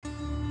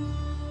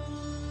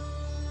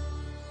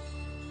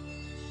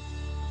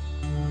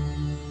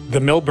The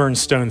Milburn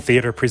Stone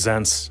Theater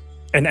presents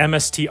an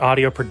MST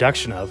audio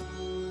production of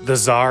The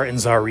Tsar and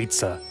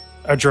Tsaritsa,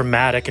 a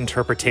dramatic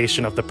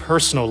interpretation of the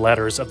personal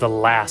letters of the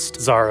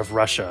last Tsar of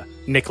Russia,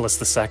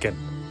 Nicholas II,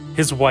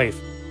 his wife,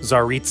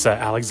 Tsaritsa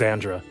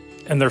Alexandra,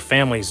 and their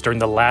families during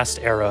the last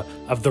era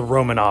of the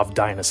Romanov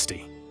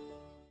dynasty.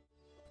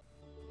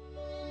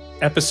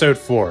 Episode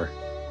 4.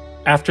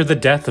 After the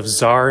death of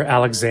Tsar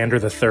Alexander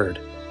III,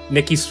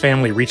 Nikki's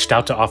family reached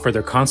out to offer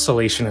their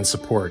consolation and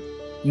support.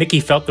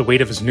 Nikki felt the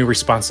weight of his new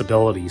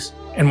responsibilities,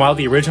 and while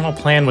the original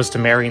plan was to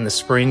marry in the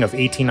spring of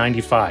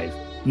 1895,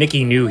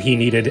 Nikki knew he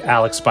needed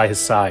Alex by his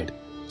side.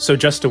 So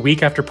just a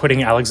week after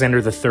putting Alexander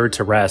III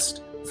to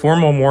rest,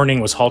 formal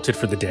mourning was halted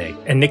for the day,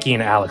 and Nikki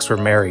and Alex were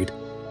married.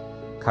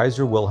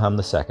 Kaiser Wilhelm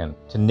II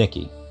to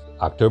Nikki,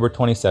 October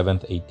 27,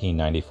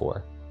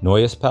 1894.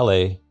 Neues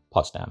Palais,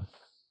 Potsdam.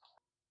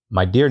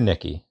 My dear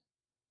Nikki,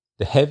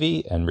 the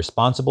heavy and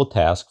responsible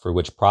task for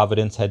which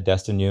Providence had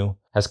destined you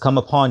has come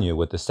upon you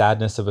with the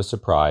sadness of a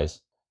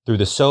surprise through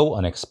the so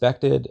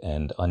unexpected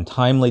and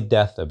untimely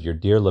death of your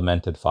dear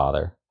lamented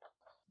father.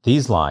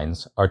 These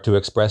lines are to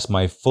express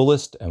my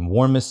fullest and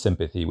warmest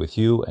sympathy with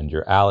you and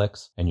your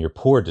Alex and your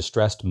poor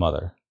distressed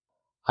mother.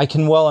 I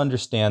can well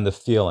understand the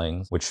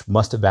feelings which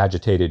must have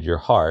agitated your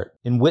heart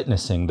in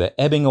witnessing the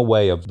ebbing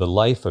away of the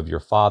life of your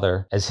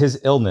father, as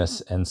his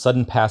illness and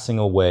sudden passing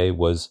away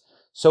was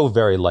so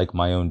very like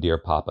my own dear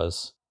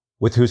papa's,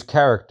 with whose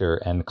character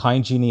and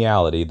kind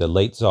geniality the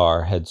late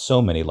Tsar had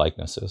so many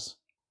likenesses.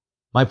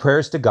 My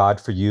prayers to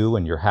God for you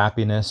and your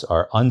happiness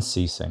are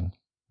unceasing.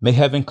 May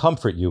heaven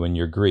comfort you in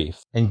your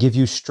grief and give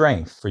you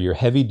strength for your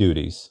heavy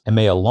duties, and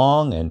may a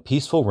long and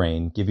peaceful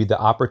reign give you the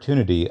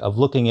opportunity of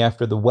looking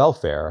after the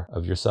welfare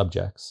of your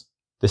subjects.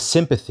 The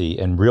sympathy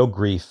and real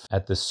grief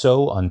at the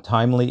so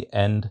untimely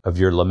end of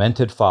your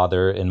lamented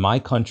father in my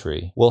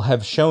country will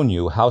have shown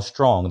you how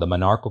strong the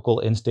monarchical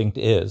instinct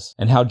is,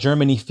 and how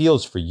Germany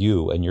feels for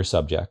you and your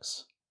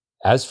subjects.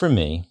 As for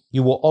me,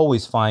 you will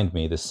always find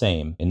me the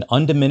same in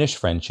undiminished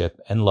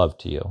friendship and love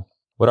to you.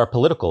 What our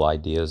political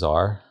ideas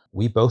are,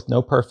 we both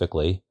know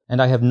perfectly,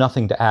 and I have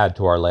nothing to add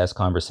to our last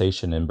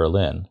conversation in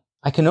Berlin.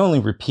 I can only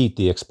repeat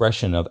the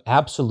expression of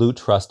absolute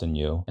trust in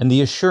you and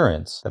the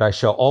assurance that I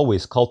shall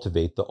always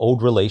cultivate the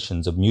old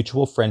relations of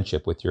mutual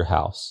friendship with your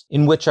house,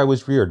 in which I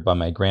was reared by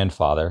my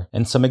grandfather,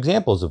 and some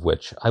examples of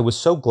which I was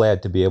so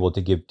glad to be able to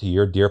give to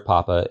your dear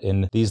papa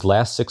in these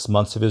last 6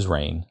 months of his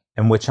reign,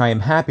 and which I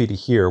am happy to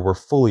hear were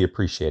fully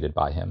appreciated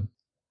by him.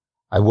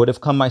 I would have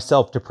come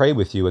myself to pray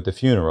with you at the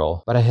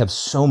funeral, but I have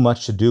so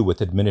much to do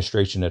with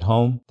administration at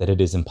home that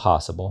it is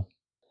impossible.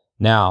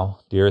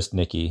 Now, dearest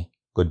Nikki,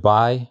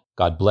 goodbye.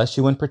 God bless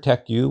you and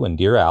protect you and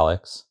dear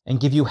Alex, and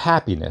give you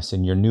happiness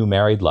in your new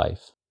married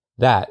life.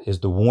 That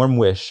is the warm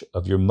wish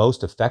of your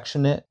most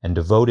affectionate and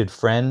devoted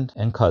friend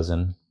and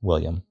cousin,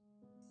 William.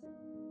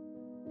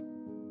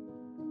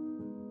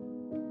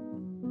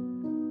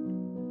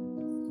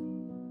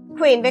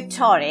 Queen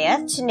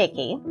Victoria to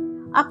Nikki,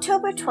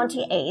 October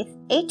 28,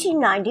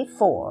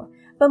 1894,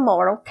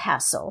 Balmoral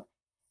Castle.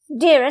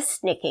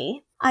 Dearest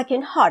Nikki, I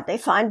can hardly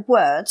find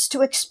words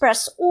to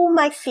express all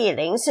my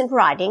feelings in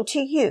writing to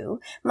you,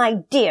 my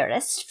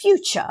dearest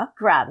future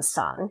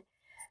grandson.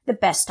 The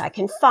best I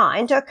can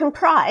find are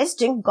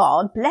comprised in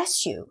God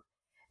bless you.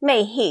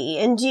 May He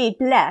indeed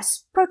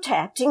bless,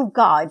 protect, and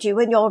guide you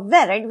in your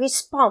very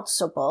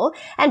responsible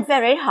and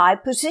very high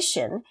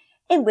position,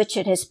 in which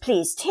it has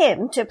pleased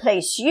Him to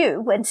place you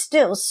when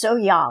still so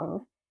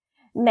young.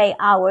 May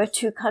our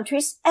two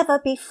countries ever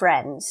be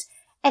friends,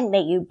 and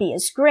may you be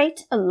as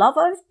great a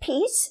lover of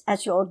peace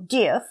as your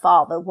dear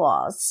father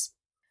was.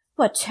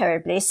 What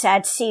terribly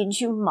sad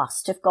scenes you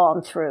must have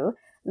gone through,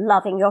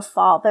 loving your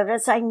father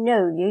as I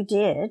know you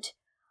did.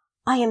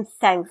 I am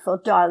thankful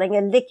darling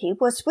Alicki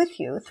was with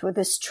you through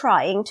this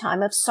trying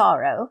time of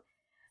sorrow,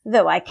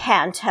 though I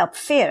can't help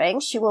fearing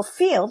she will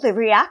feel the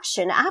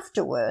reaction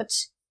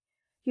afterwards.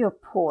 Your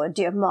poor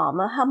dear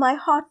mamma, how my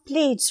heart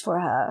bleeds for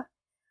her.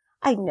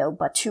 I know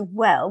but too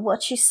well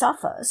what she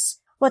suffers,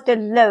 what the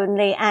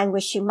lonely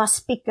anguish she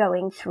must be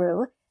going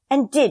through,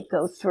 and did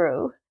go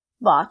through.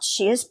 But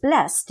she is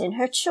blessed in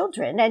her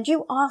children, and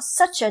you are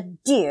such a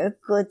dear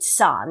good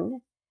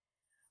son.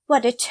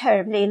 What a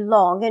terribly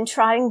long and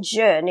trying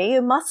journey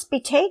you must be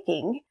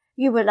taking.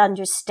 You will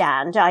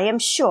understand, I am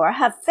sure,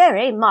 how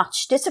very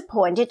much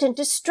disappointed and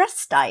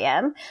distressed I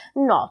am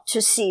not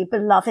to see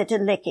beloved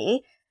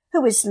Alicki,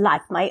 who is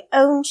like my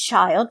own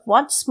child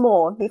once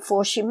more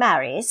before she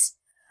marries.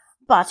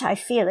 But I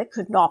feel it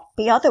could not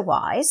be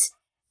otherwise,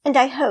 and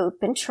I hope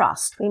and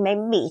trust we may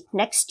meet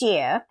next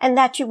year, and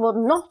that you will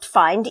not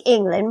find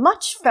England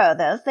much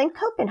further than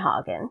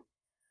Copenhagen.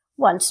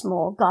 Once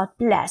more God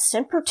bless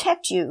and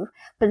protect you,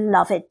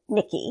 beloved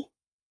Nikki.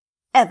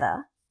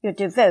 Ever your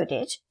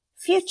devoted,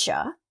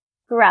 future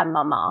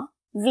Grandmama,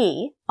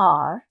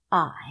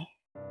 V.R.I.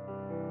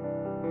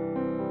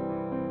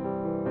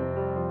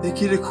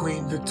 Nikki to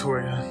Queen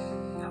Victoria,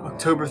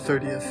 October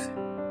 30th,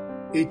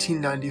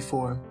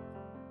 1894,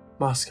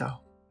 Moscow.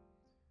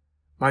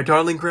 My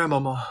darling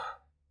Grandmama,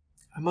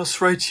 I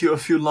must write to you a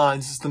few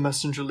lines as the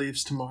messenger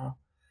leaves tomorrow.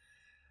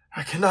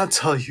 I cannot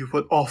tell you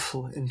what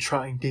awful and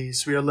trying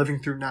days we are living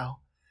through now.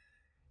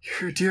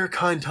 Your dear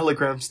kind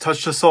telegrams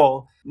touched us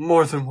all,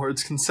 more than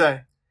words can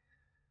say.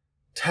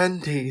 10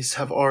 days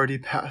have already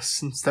passed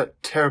since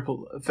that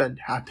terrible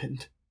event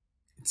happened.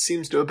 It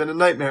seems to have been a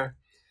nightmare.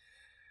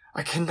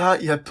 I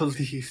cannot yet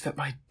believe that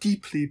my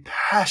deeply,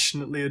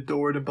 passionately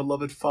adored and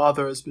beloved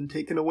father has been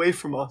taken away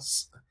from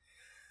us.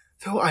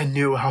 Though I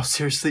knew how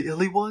seriously ill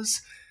he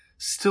was,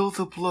 still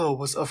the blow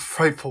was a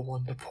frightful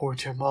one to poor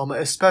dear Mama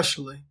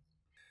especially.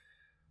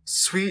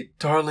 Sweet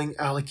darling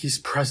Alecky's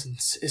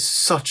presence is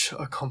such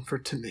a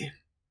comfort to me.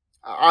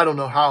 I don't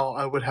know how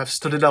I would have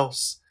stood it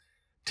else.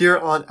 Dear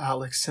Aunt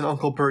Alex and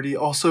Uncle Bertie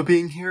also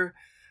being here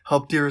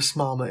help dearest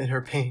Mama in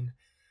her pain,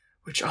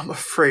 which I'm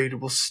afraid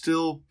will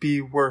still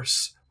be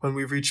worse when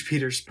we reach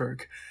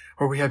Petersburg,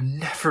 where we have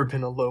never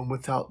been alone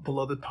without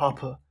beloved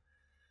Papa.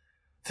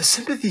 The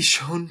sympathy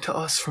shown to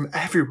us from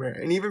everywhere,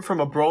 and even from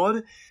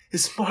abroad,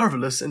 is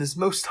marvelous and is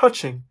most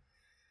touching.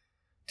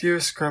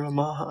 Dearest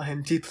Grandmama, I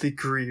am deeply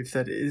grieved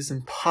that it is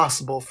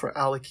impossible for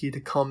Alecky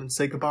to come and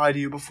say goodbye to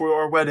you before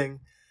our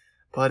wedding,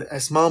 but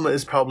as Mama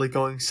is probably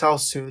going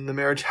south soon, the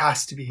marriage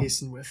has to be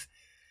hastened with.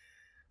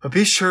 But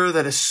be sure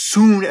that as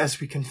soon as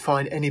we can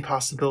find any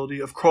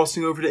possibility of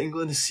crossing over to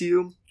England to see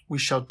you, we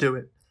shall do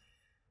it.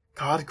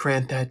 God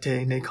grant that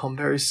day may come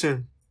very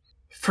soon.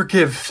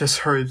 Forgive this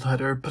hurried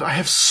letter, but I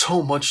have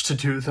so much to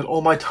do that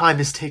all my time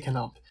is taken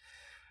up.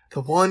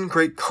 The one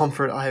great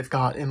comfort I have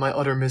got in my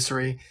utter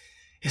misery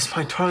is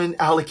my darling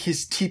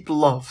Alecky's deep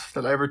love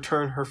that I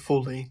return her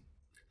fully.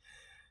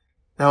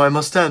 Now I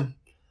must end.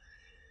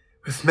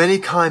 With many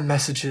kind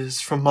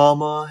messages from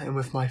Mama and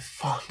with my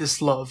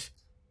fondest love,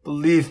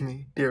 believe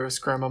me,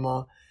 dearest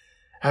Grandmama,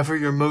 ever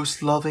your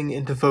most loving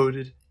and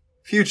devoted,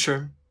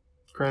 future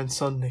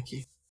grandson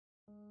Nicky.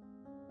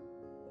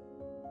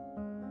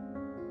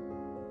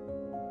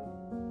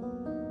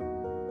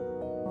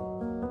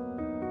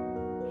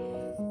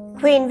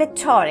 Queen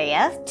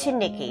Victoria to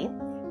Nicky,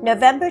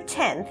 November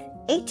 10th,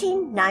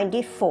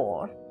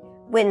 1894,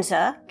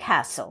 Windsor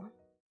Castle.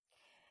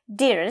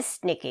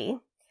 Dearest Nicky,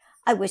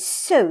 I was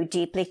so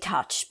deeply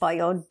touched by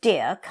your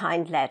dear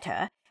kind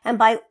letter and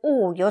by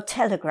all your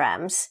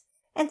telegrams,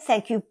 and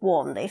thank you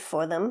warmly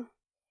for them.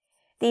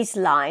 These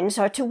lines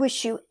are to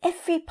wish you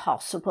every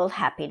possible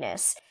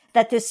happiness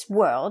that this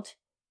world,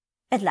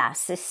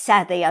 alas, this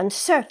sadly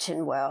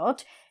uncertain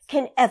world,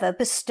 can ever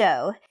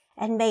bestow,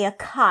 and may a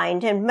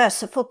kind and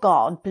merciful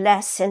God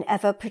bless and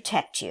ever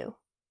protect you.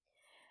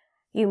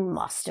 You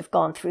must have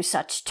gone through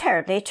such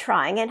terribly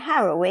trying and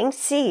harrowing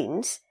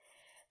scenes.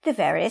 The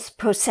various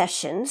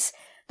processions,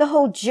 the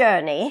whole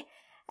journey,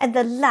 and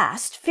the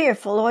last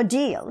fearful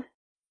ordeal.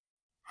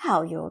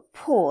 How your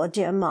poor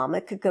dear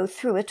Mamma could go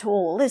through it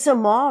all is a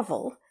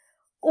marvel.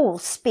 All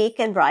speak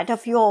and write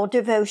of your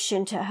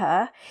devotion to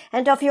her,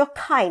 and of your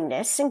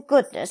kindness and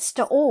goodness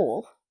to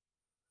all.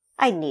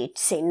 I need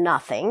say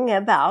nothing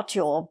about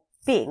your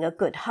being a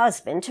good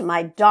husband to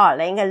my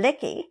darling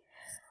Alecky.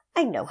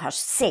 I know how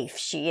safe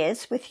she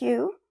is with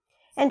you,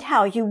 and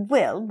how you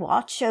will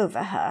watch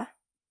over her.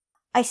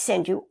 I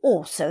send you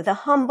also the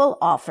humble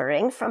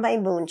offering from my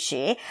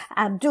Munshi,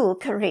 Abdul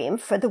Karim,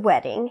 for the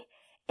wedding.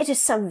 It is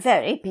some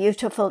very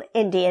beautiful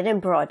Indian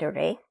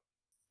embroidery.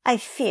 I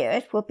fear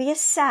it will be a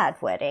sad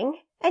wedding,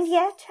 and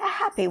yet a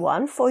happy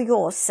one for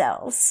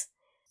yourselves.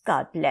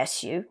 God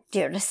bless you,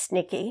 dearest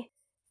Nicky.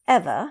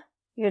 Ever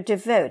your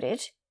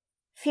devoted,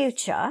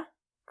 future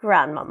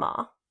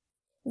Grandmama,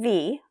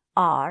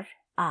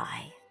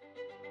 V.R.I.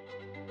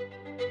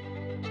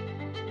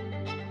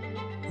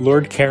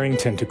 Lord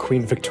Carrington to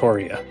Queen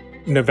Victoria,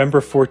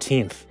 November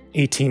 14th,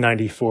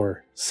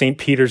 1894, St.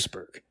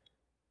 Petersburg.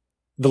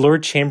 The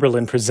Lord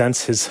Chamberlain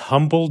presents his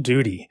humble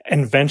duty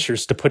and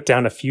ventures to put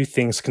down a few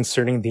things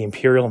concerning the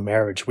imperial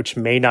marriage which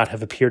may not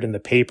have appeared in the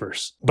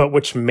papers, but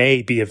which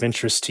may be of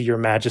interest to your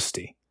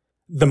majesty.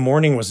 The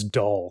morning was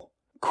dull,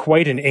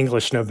 quite an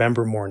English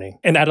November morning,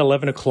 and at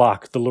 11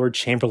 o'clock the Lord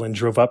Chamberlain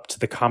drove up to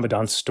the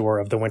Commandant's store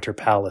of the Winter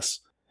Palace.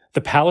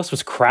 The palace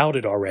was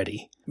crowded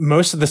already,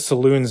 most of the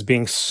saloons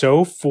being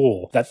so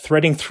full that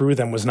threading through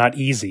them was not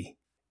easy.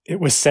 It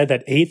was said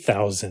that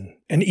 8,000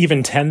 and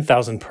even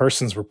 10,000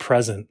 persons were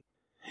present.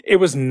 It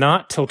was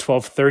not till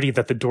 12:30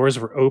 that the doors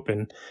were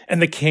open,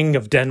 and the King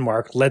of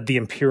Denmark led the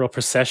imperial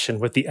procession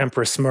with the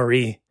Empress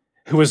Marie,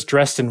 who was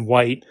dressed in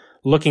white,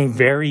 looking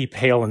very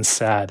pale and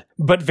sad,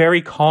 but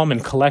very calm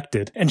and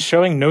collected, and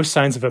showing no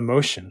signs of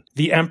emotion.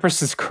 The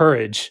Empress's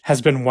courage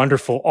has been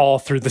wonderful all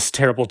through this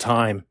terrible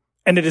time,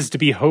 and it is to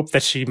be hoped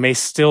that she may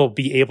still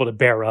be able to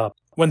bear up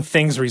when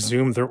things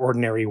resume their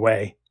ordinary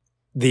way.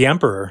 The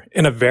Emperor,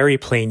 in a very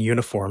plain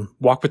uniform,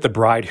 walked with the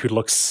bride who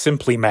looked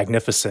simply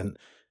magnificent.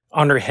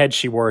 On her head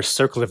she wore a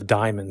circlet of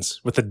diamonds,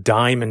 with a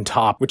diamond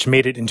top which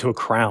made it into a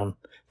crown,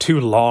 2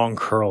 long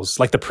curls,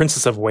 like the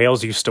Princess of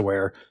Wales used to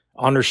wear,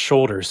 on her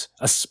shoulders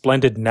a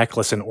splendid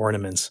necklace and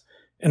ornaments,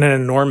 and an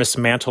enormous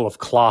mantle of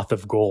cloth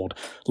of gold,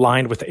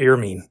 lined with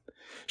ermine.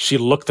 She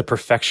looked the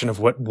perfection of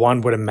what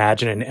one would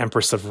imagine an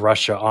Empress of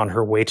Russia on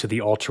her way to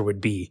the altar would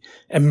be,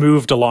 and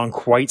moved along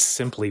quite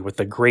simply with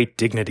a great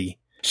dignity.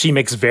 She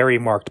makes very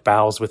marked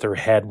bows with her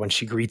head when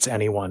she greets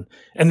anyone,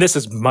 and this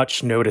is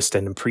much noticed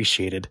and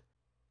appreciated.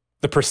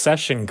 The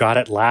procession got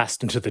at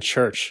last into the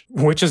church,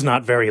 which is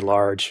not very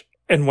large,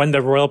 and when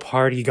the royal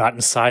party got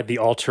inside the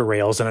altar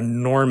rails, an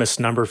enormous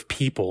number of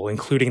people,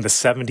 including the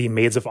 70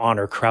 maids of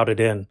honor, crowded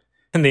in,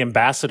 and the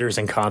ambassadors,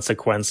 in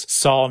consequence,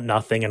 saw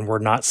nothing and were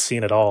not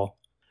seen at all.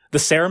 The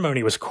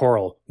ceremony was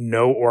choral,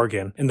 no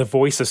organ, and the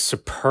voices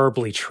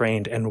superbly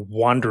trained and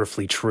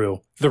wonderfully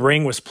true. The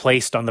ring was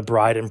placed on the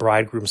bride and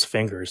bridegroom's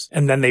fingers,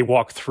 and then they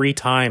walked 3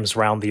 times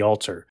round the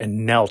altar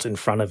and knelt in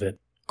front of it,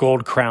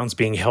 gold crowns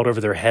being held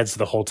over their heads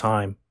the whole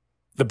time.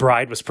 The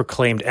bride was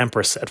proclaimed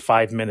empress at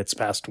 5 minutes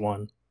past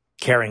 1.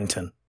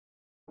 Carrington.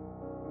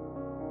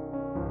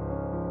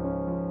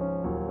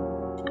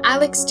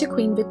 Alex to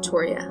Queen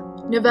Victoria,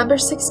 November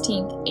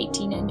 16,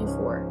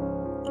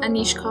 1894.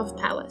 Anishkov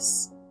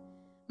Palace.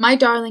 My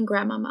darling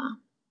grandmama,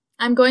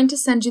 I'm going to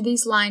send you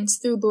these lines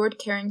through Lord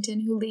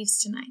Carrington, who leaves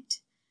tonight.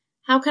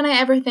 How can I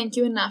ever thank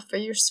you enough for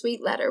your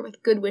sweet letter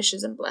with good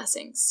wishes and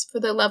blessings, for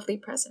the lovely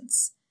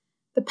presents?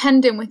 The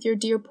pendant with your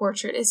dear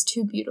portrait is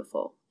too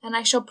beautiful, and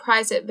I shall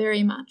prize it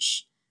very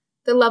much.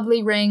 The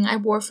lovely ring I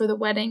wore for the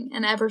wedding,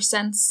 and ever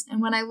since,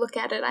 and when I look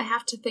at it I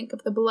have to think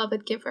of the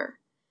beloved giver.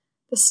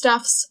 The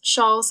stuffs,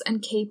 shawls,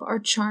 and cape are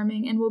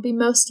charming, and will be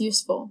most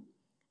useful.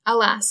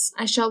 Alas,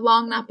 I shall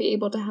long not be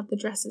able to have the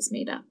dresses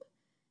made up.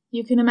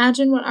 You can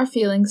imagine what our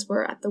feelings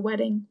were at the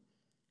wedding.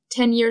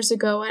 10 years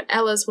ago, at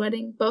Ella's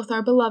wedding, both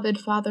our beloved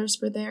fathers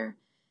were there,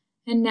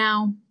 and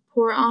now,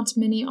 poor Aunt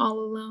Minnie all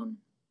alone.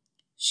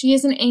 She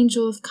is an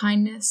angel of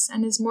kindness,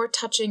 and is more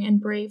touching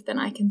and brave than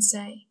I can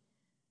say.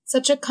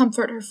 Such a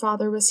comfort her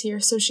father was here,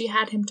 so she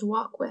had him to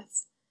walk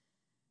with.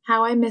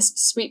 How I missed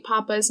sweet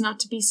papa is not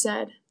to be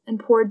said, and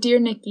poor dear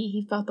Nicky,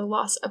 he felt the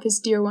loss of his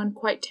dear one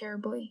quite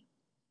terribly.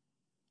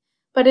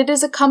 But it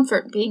is a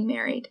comfort being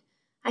married.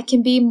 I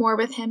can be more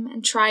with him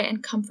and try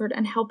and comfort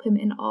and help him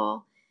in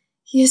all.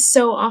 He is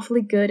so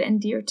awfully good and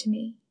dear to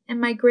me,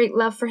 and my great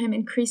love for him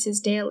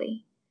increases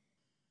daily.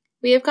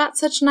 We have got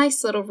such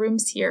nice little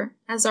rooms here,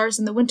 as ours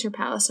in the Winter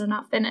Palace are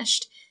not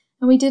finished,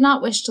 and we did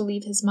not wish to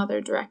leave his mother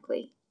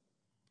directly.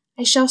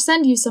 I shall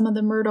send you some of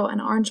the myrtle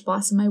and orange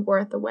blossom I wore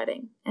at the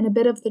wedding, and a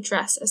bit of the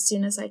dress as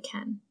soon as I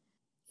can.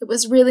 It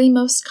was really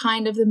most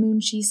kind of the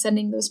Moonshee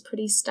sending those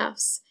pretty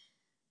stuffs.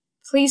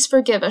 Please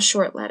forgive a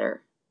short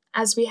letter,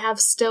 as we have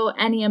still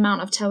any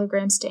amount of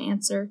telegrams to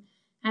answer,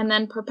 and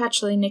then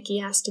perpetually Nicky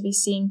has to be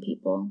seeing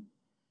people.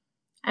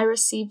 I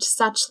received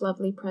such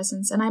lovely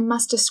presents, and I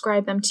must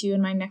describe them to you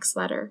in my next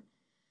letter.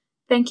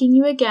 Thanking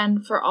you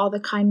again for all the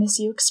kindness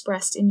you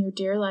expressed in your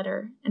dear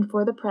letter, and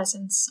for the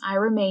presents, I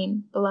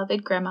remain,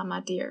 beloved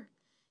Grandmama dear,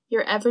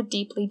 your ever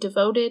deeply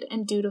devoted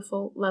and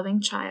dutiful,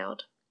 loving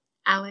child,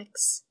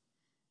 Alex.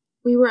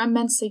 We were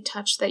immensely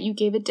touched that you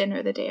gave a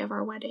dinner the day of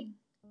our wedding.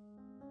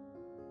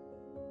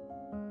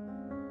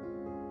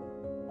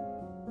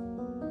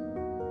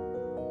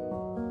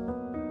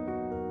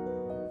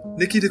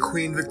 Nicky to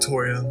Queen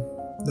Victoria,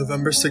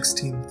 November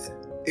 16th,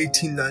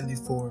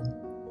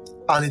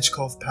 1894,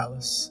 Anishkov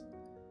Palace.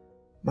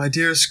 My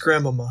dearest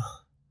grandmama,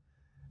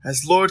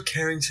 as Lord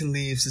Carrington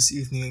leaves this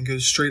evening and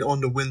goes straight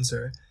on to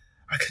Windsor,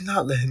 I could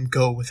not let him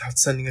go without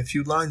sending a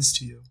few lines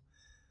to you.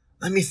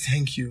 Let me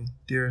thank you,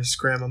 dearest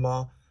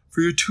grandmama,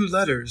 for your 2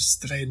 letters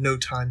that I had no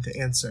time to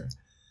answer.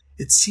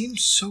 It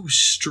seems so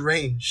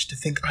strange to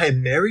think I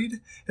am married,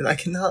 and I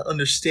cannot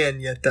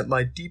understand yet that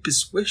my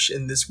deepest wish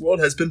in this world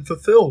has been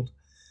fulfilled.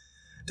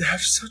 To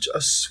have such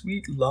a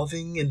sweet,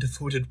 loving, and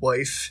devoted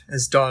wife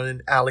as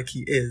darling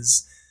Alecky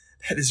is,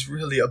 that is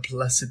really a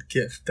blessed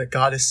gift that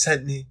God has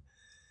sent me.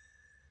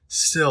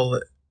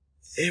 Still,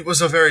 it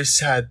was a very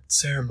sad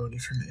ceremony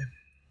for me,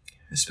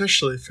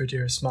 especially for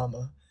dearest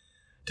Mama,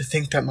 to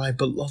think that my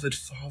beloved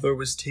father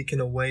was taken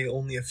away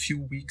only a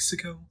few weeks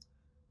ago,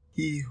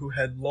 he who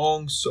had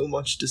longed so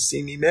much to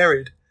see me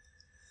married.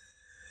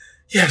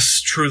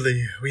 Yes,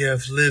 truly, we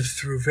have lived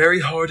through very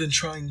hard and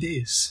trying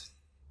days.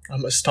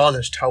 I'm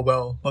astonished how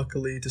well,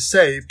 luckily to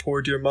say,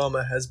 poor dear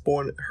Mama has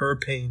borne her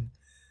pain.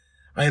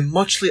 I am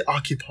muchly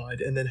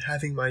occupied, and then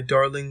having my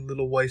darling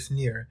little wife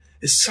near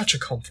is such a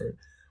comfort.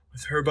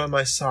 With her by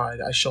my side,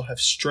 I shall have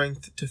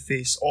strength to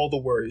face all the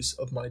worries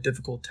of my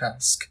difficult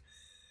task.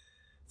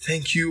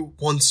 Thank you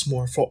once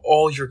more for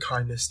all your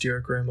kindness,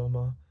 dear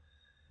grandmama,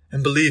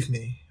 and believe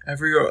me,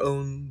 ever your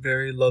own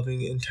very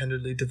loving and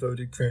tenderly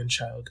devoted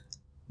grandchild,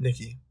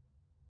 Nicky.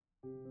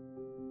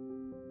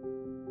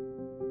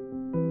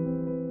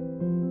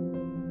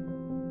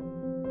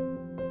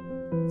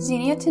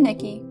 Xenia to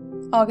Nicky,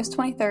 August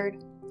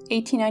 23rd,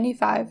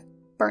 1895,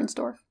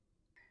 Bernsdorf.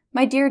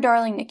 My dear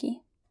darling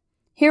Nicky,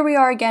 here we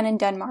are again in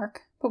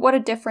Denmark, but what a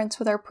difference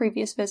with our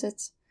previous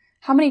visits.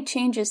 How many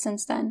changes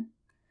since then.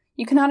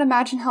 You cannot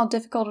imagine how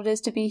difficult it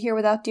is to be here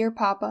without dear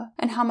Papa,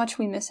 and how much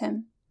we miss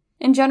him.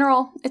 In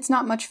general, it's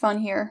not much fun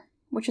here,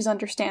 which is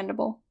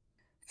understandable.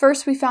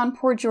 First, we found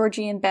poor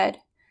Georgie in bed.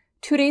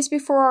 2 days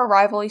before our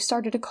arrival, he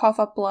started to cough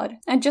up blood,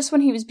 and just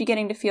when he was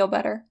beginning to feel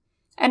better.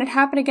 And it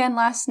happened again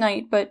last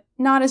night, but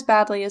not as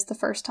badly as the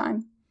first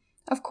time.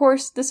 Of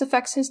course, this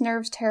affects his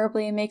nerves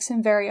terribly and makes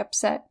him very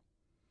upset.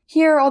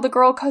 Here, all the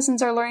girl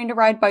cousins are learning to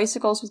ride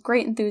bicycles with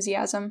great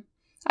enthusiasm.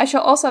 I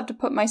shall also have to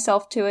put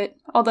myself to it,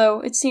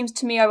 although it seems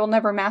to me I will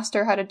never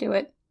master how to do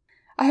it.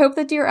 I hope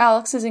that dear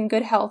Alex is in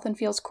good health and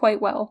feels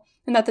quite well,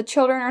 and that the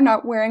children are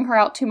not wearing her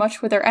out too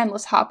much with their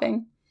endless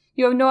hopping.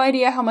 You have no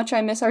idea how much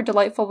I miss our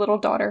delightful little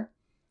daughter.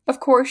 Of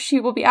course, she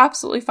will be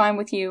absolutely fine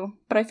with you,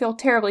 but I feel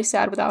terribly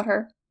sad without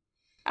her.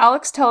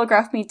 Alex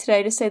telegraphed me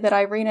today to say that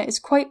Irina is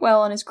quite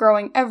well and is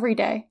growing every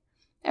day.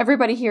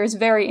 Everybody here is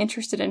very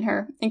interested in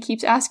her, and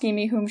keeps asking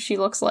me whom she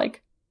looks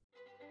like.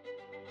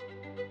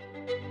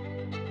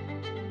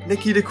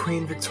 Nikki to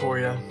Queen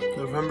Victoria,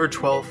 November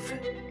 12th,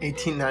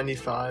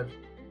 1895.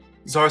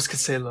 Tsarskoye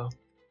Selo.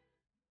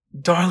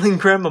 Darling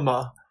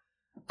Grandmama,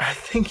 I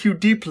thank you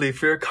deeply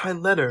for your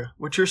kind letter,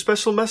 which your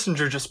special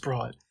messenger just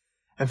brought,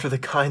 and for the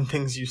kind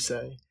things you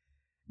say.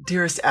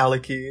 Dearest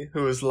Alecky,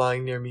 who is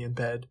lying near me in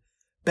bed,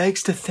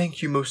 begs to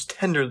thank you most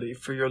tenderly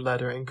for your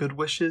letter and good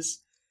wishes.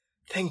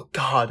 Thank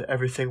God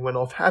everything went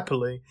off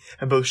happily,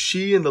 and both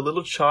she and the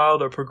little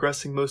child are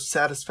progressing most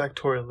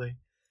satisfactorily.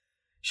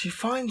 She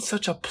finds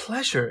such a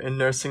pleasure in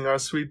nursing our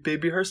sweet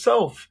baby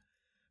herself.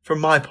 For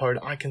my part,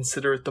 I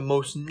consider it the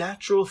most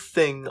natural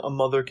thing a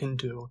mother can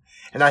do,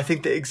 and I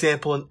think the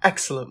example an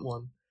excellent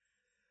one.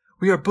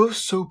 We are both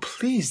so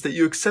pleased that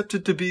you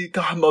accepted to be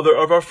godmother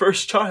of our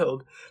first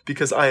child,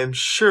 because I am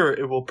sure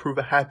it will prove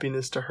a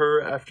happiness to her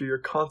after your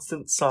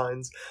constant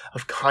signs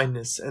of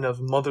kindness and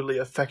of motherly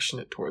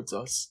affection towards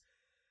us.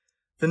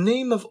 The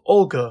name of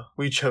Olga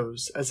we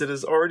chose, as it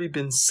has already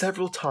been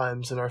several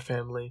times in our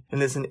family,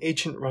 and is an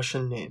ancient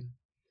Russian name.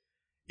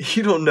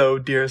 You don't know,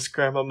 dearest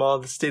Grandmama,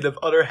 the state of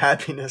utter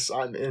happiness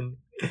I'm in.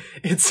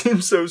 It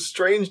seems so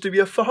strange to be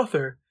a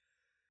father.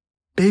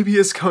 Baby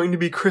is going to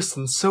be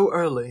christened so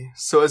early,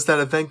 so as that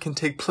event can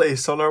take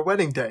place on our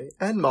wedding day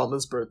and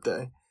Mama's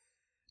birthday.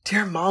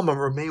 Dear Mama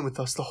remained with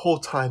us the whole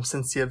time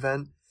since the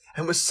event,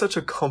 and was such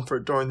a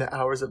comfort during the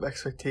hours of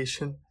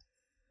expectation.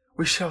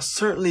 We shall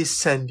certainly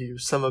send you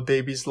some of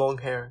Baby's long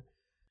hair.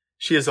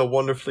 She is a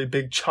wonderfully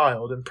big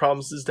child and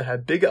promises to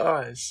have big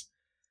eyes.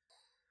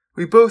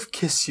 We both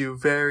kiss you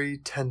very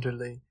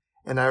tenderly,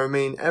 and I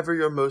remain ever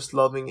your most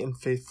loving and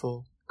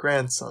faithful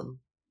grandson,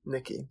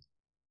 Nicky.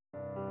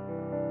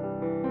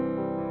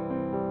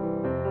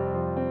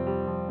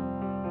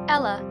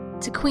 Ella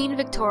to Queen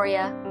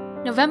Victoria,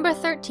 November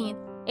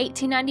 13th,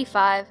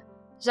 1895,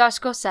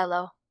 Tsarskoye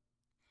Selo.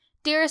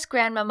 Dearest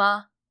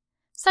Grandmama,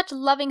 such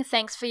loving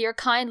thanks for your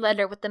kind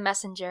letter with the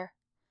messenger.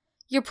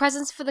 Your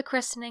presents for the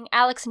christening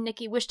Alex and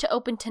Nicky wish to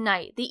open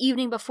tonight, the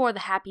evening before the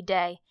happy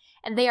day,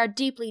 and they are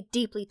deeply,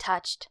 deeply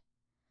touched.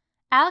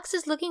 Alex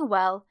is looking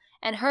well,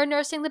 and her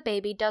nursing the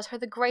baby does her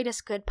the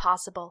greatest good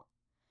possible.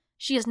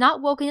 She is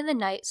not woken in the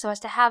night so as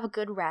to have a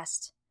good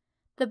rest.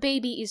 The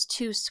baby is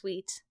too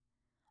sweet.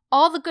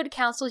 All the good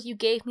counsels you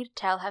gave me to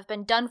tell have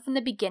been done from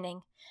the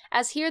beginning,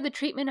 as here the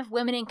treatment of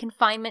women in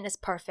confinement is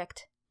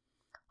perfect.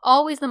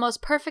 Always the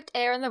most perfect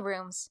air in the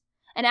rooms,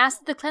 and as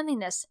to the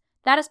cleanliness,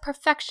 that is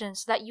perfection,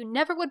 so that you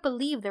never would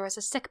believe there was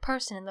a sick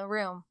person in the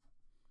room.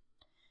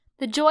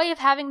 The joy of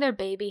having their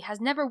baby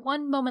has never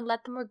one moment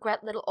let them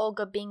regret little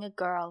Olga being a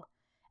girl,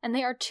 and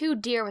they are too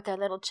dear with their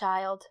little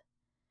child.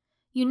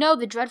 You know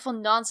the dreadful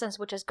nonsense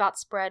which has got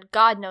spread,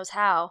 God knows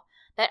how,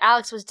 that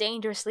Alex was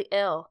dangerously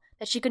ill,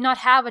 that she could not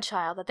have a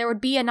child, that there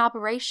would be an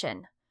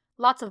operation.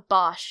 Lots of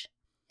bosh.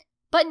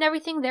 But in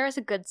everything there is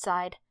a good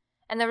side,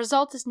 and the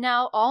result is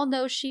now all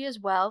know she is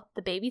well,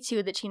 the baby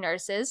too that she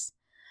nurses.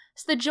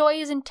 So the joy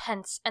is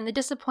intense, and the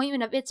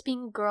disappointment of its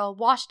being a girl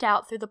washed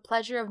out through the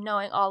pleasure of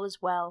knowing all is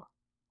well.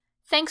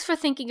 Thanks for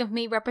thinking of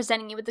me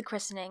representing you at the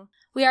christening.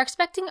 We are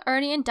expecting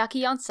Ernie and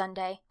Ducky on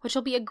Sunday, which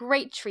will be a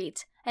great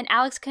treat, and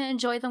Alex can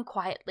enjoy them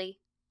quietly.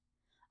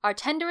 Our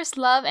tenderest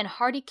love and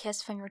hearty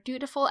kiss from your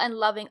dutiful and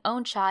loving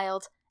own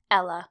child,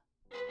 Ella.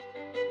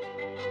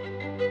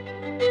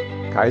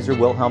 Kaiser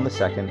Wilhelm II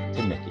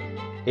to Nicky,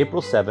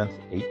 April 7th,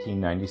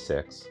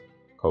 1896,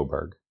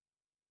 Coburg.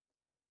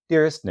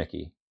 Dearest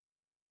Nicky,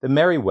 the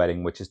merry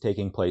wedding which is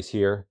taking place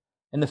here,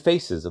 and the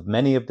faces of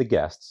many of the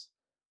guests,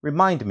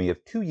 remind me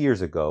of 2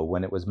 years ago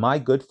when it was my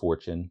good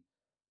fortune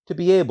to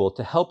be able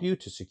to help you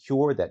to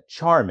secure that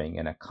charming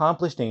and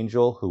accomplished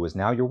angel who is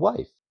now your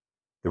wife.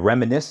 The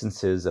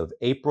reminiscences of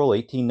April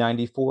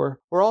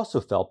 1894 were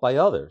also felt by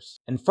others,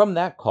 and from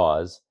that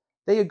cause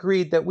they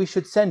agreed that we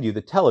should send you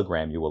the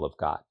telegram you will have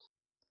got.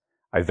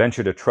 I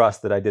venture to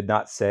trust that I did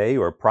not say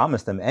or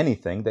promise them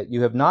anything that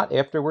you have not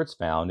afterwards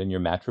found in your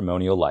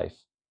matrimonial life.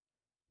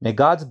 May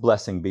God's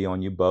blessing be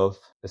on you both,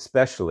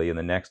 especially in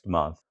the next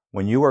month,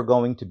 when you are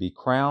going to be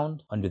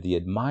crowned under the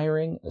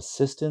admiring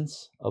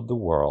assistance of the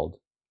world.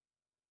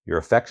 Your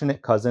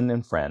affectionate cousin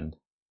and friend,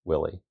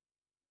 Willie.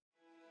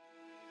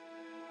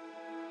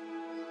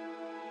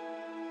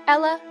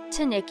 Ella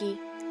to Nicky,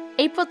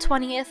 April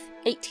 20th,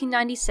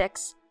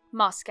 1896,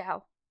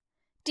 Moscow.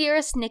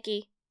 Dearest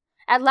Nicky,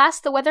 at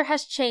last the weather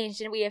has changed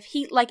and we have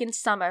heat like in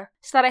summer,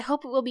 so that I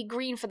hope it will be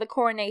green for the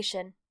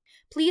coronation.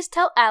 Please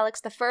tell Alex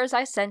the furs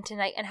I sent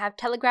tonight and have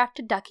telegraphed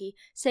to Ducky,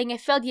 saying a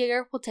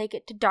Feldjäger will take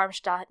it to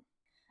Darmstadt.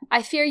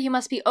 I fear you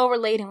must be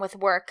overladen with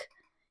work.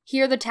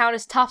 Here the town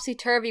is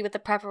topsy-turvy with the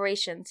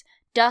preparations,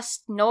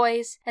 dust,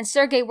 noise, and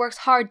Sergei works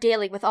hard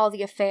daily with all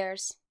the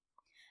affairs.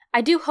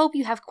 I do hope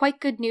you have quite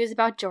good news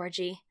about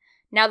Georgie.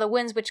 Now the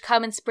winds which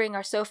come in spring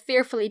are so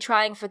fearfully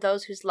trying for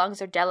those whose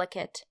lungs are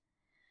delicate.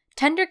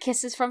 Tender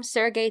kisses from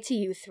Sergei to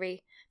you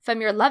three,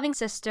 from your loving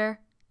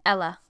sister,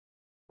 Ella.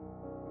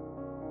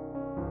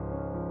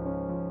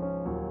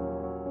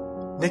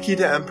 Nikki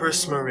to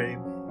Empress Marie,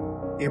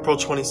 April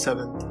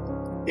 27th,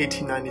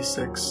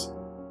 1896.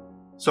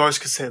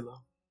 Tsarskoye Selo.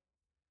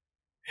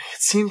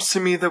 It seems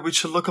to me that we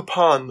should look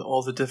upon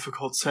all the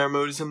difficult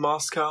ceremonies in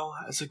Moscow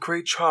as a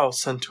great trial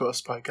sent to us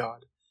by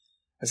God,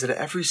 as at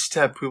every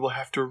step we will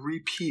have to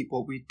repeat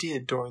what we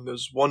did during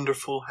those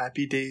wonderful,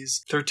 happy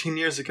days 13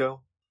 years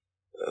ago.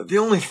 The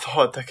only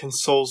thought that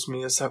consoles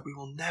me is that we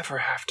will never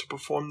have to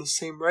perform the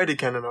same rite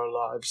again in our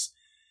lives,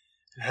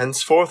 and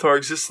henceforth our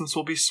existence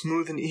will be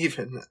smooth and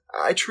even.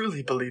 I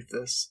truly believe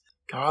this.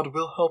 God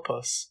will help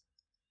us.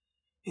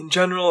 In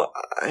general,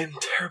 I am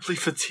terribly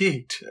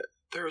fatigued.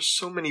 There are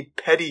so many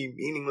petty,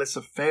 meaningless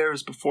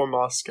affairs before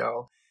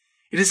Moscow.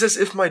 It is as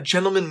if my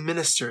gentlemen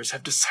ministers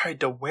have decided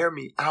to wear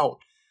me out.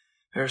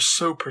 They are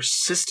so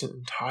persistent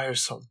and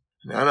tiresome,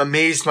 and I'm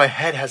amazed my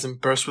head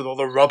hasn't burst with all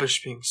the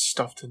rubbish being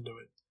stuffed into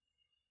it.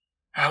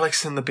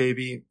 Alex and the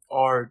baby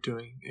are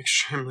doing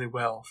extremely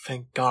well,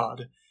 thank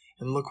God,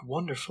 and look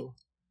wonderful.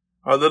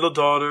 Our little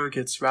daughter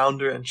gets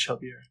rounder and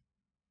chubbier.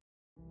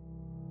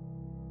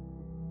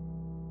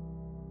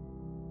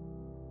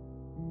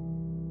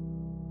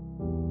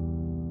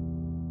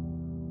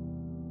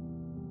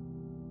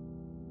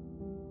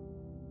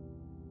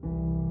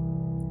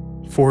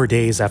 "4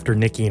 days after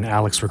Nikki and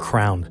Alex were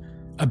crowned,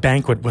 a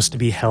banquet was to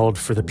be held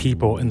for the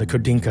people in the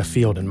Kudinka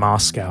field in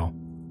Moscow.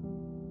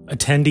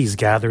 Attendees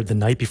gathered the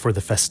night before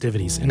the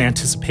festivities in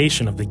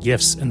anticipation of the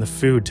gifts and the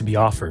food to be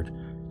offered.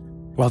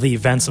 While the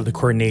events of the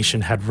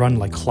coronation had run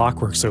like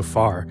clockwork so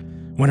far,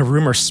 when a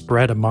rumor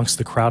spread amongst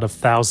the crowd of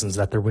thousands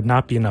that there would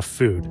not be enough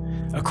food,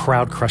 a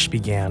crowd crush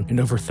began and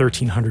over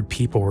 1,300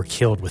 people were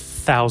killed with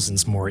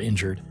thousands more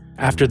injured.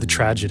 After the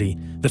tragedy,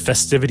 the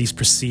festivities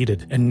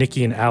proceeded and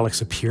Nikki and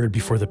Alex appeared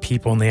before the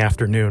people in the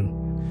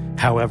afternoon.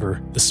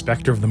 However, the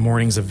specter of the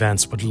morning's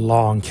events would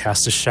long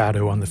cast a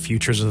shadow on the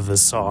futures of the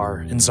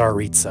Tsar and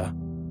Tsaritsa.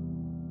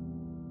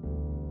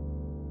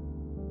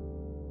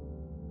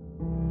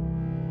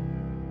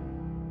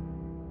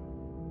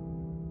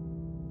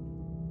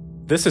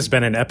 This has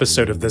been an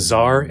episode of The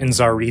Tsar and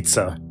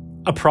Tsaritsa,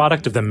 a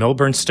product of the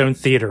Milburn Stone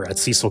Theater at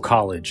Cecil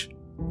College.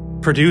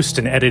 Produced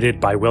and edited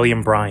by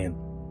William Bryan.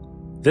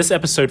 This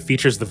episode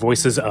features the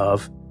voices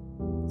of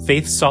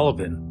Faith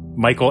Sullivan,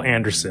 Michael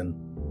Anderson,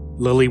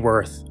 Lily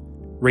Worth,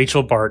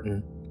 Rachel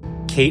Barton,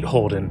 Kate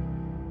Holden,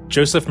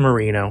 Joseph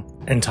Marino,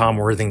 and Tom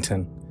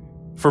Worthington.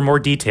 For more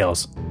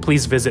details,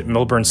 please visit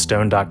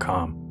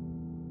milburnstone.com.